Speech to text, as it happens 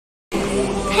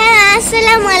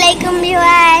আসসালামুয়ালাইকুম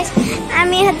viewers,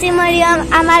 আমি হচ্ছি মরিয়ম।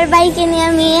 আমার বাইকে নিয়ে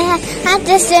আমি হাট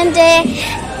রেস্টুরেন্টে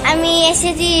আমি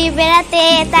এসেছি বেড়াতে।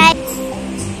 তাই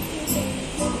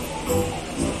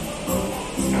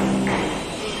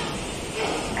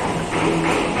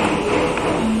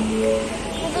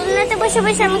দুলনাতে বসে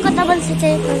বসে আমি কথা বলতে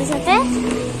চাই আপনাদের সাথে।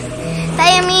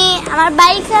 তাই আমি আমার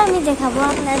বাইকে আমি দেখাবো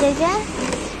আপনাদেরকে।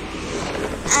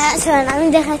 শোন, আমি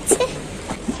দেখাচ্ছি।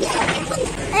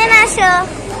 আসো,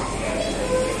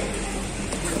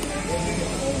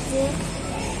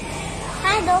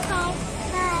 হাই দো,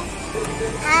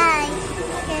 হাই।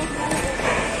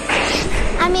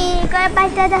 আমি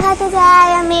বাইকটা দেখাতে চাই,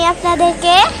 আমি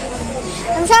আপনাদেরকে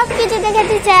আমি সব কিছু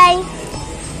দেখাতে চাই।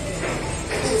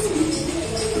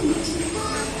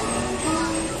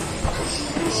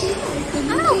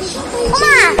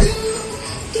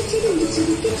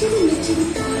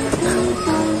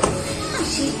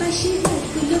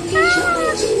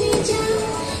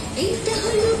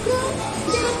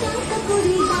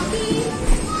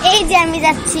 এই যে আমি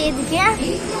যাচ্ছি এদিকে,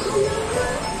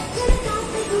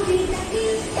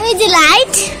 এই যে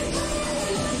লাইট।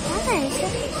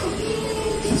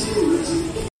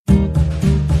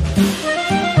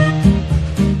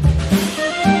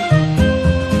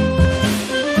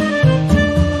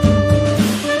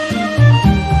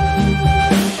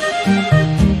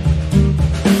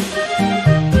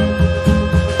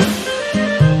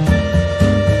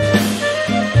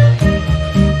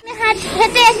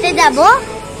 হেঁটে হেঁটে যাবো।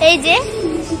 এই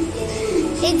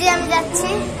যে আমি যাচ্ছি।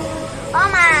 ও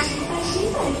মা,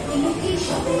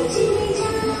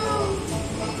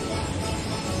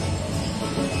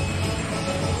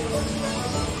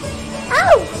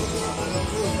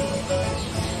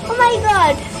 ও মাই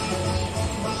গড,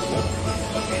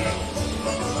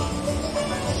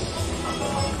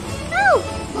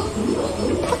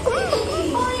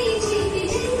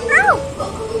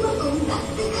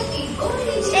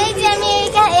 এই যে আমি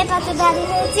এটাতে দাঁড়িয়ে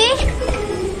রয়েছি।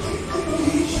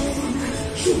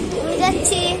 আমি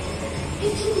যাচ্ছি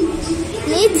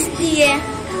নিচ দিয়ে।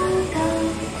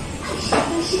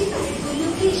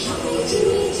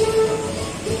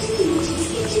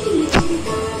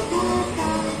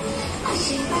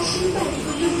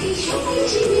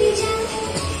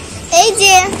 এই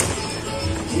যে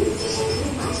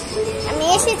আমি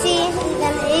এসেছি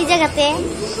এই জায়গাতে,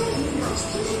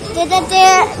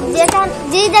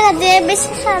 যে জায়গাতে বেশি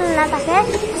না থাকে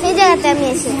সেই জায়গাতে আমি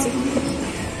এসেছি,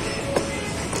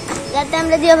 যাতে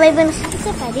আমরা দিয়ে ভাই বোন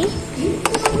খেতে পারি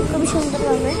খুবই সুন্দর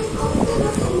ভাবে।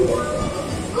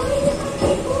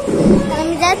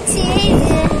 আমি যাচ্ছি।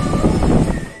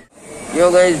 Yo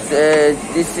guys,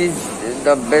 this is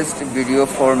the best video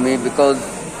for me because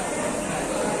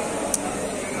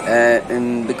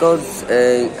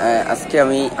আজকে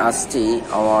আমি আসছি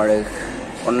আমার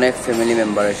অনেক ফ্যামিলি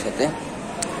মেম্বারের সাথে,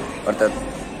 অর্থাৎ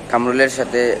কামরুলের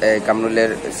সাথে,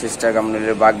 কামরুলের সিস্টার,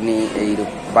 কামরুলের বাগনি, এই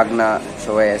বাগনা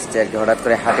সবাই আসছে আর কি। হঠাৎ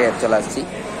করে হাটে চলে আসছি।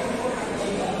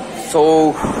 সো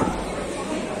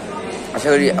আশা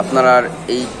করি আপনারা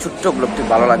এই ছোট্ট ব্লগটি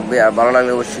ভালো লাগবে, আর ভালো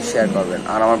লাগলে অবশ্যই শেয়ার করবেন।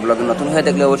 আর আমার ব্লগে নতুন হয়ে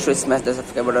থাকলে অবশ্যই smash the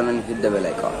subscribe button and hit the bell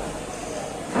icon,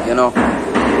 you know.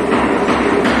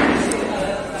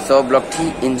 So ব্লগটি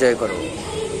এনজয় করো।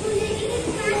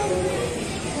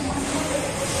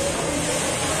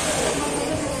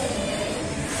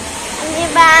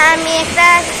 আমি একটা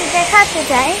কিছু দেখাতে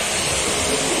চাই।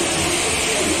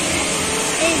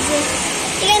 এই যে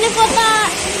এখানে কত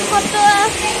কত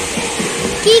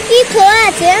কি থোয়া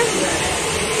আছে,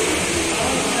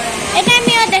 এটা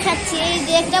আমিও দেখাচ্ছি। এই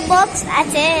যে একটা বক্স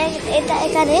আছে, এটা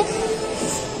এখানে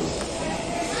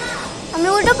আমি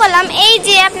উল্টো করলাম। এই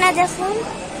যে আপনার দেখুন,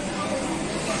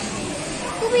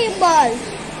 খুবই বল,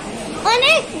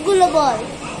 অনেকগুলো বল।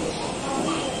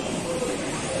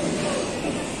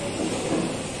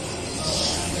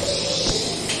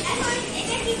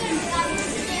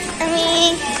 আমি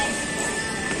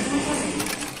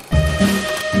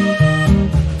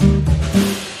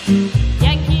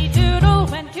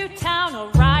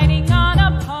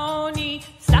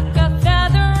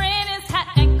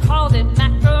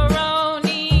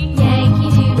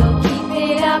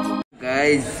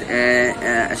গাইজ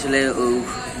আসলে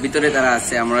ভিতরে তারা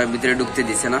আছে, আমরা ভিতরে ঢুকতে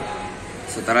দিছে না।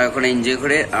 সো তারা ওখানে এনজয়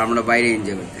করে আর আমরা বাইরে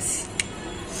এনজয় করতেছি।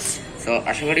 সো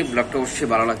আশা করি ব্লগটা অবশ্যই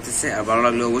ভালো লাগতেছে, আর ভালো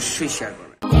লাগলে অবশ্যই শেয়ার করবেন।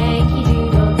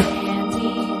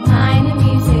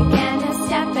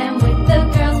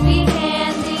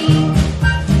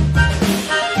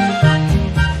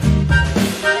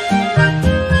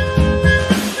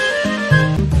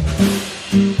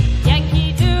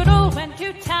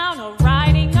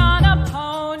 Riding on a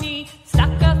pony,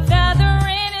 stuck a feather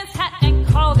in his hat and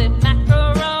called it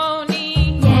macaroni.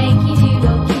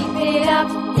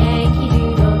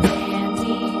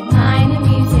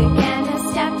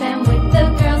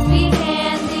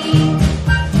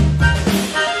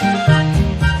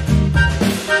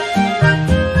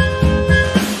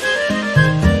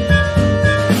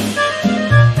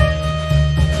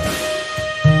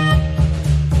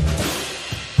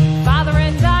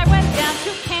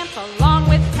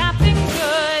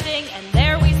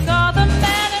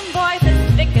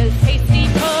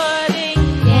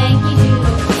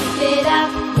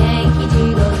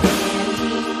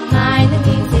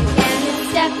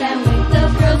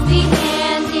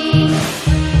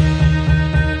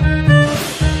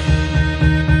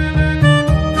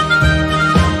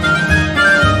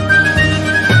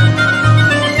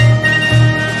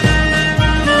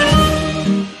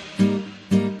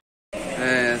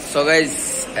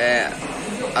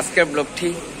 আজকের ব্লগটি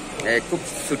খুব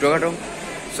ছোটখাটো,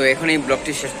 সো এখন এই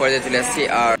ব্লগটি শেষ পর্যায়ে চলে আসছি।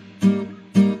 আর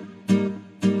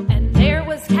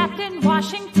Captain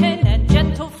Washington and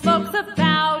gentle folks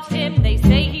about him. They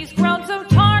say he's grown so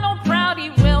tarnal proud he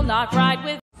will not ride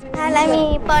with. আমি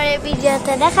পরের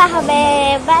ভিডিওতে দেখা হবে।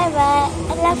 বাই বাই,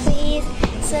 আল্লাহ হাফিজ,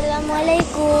 আসসালামু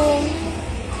আলাইকুম।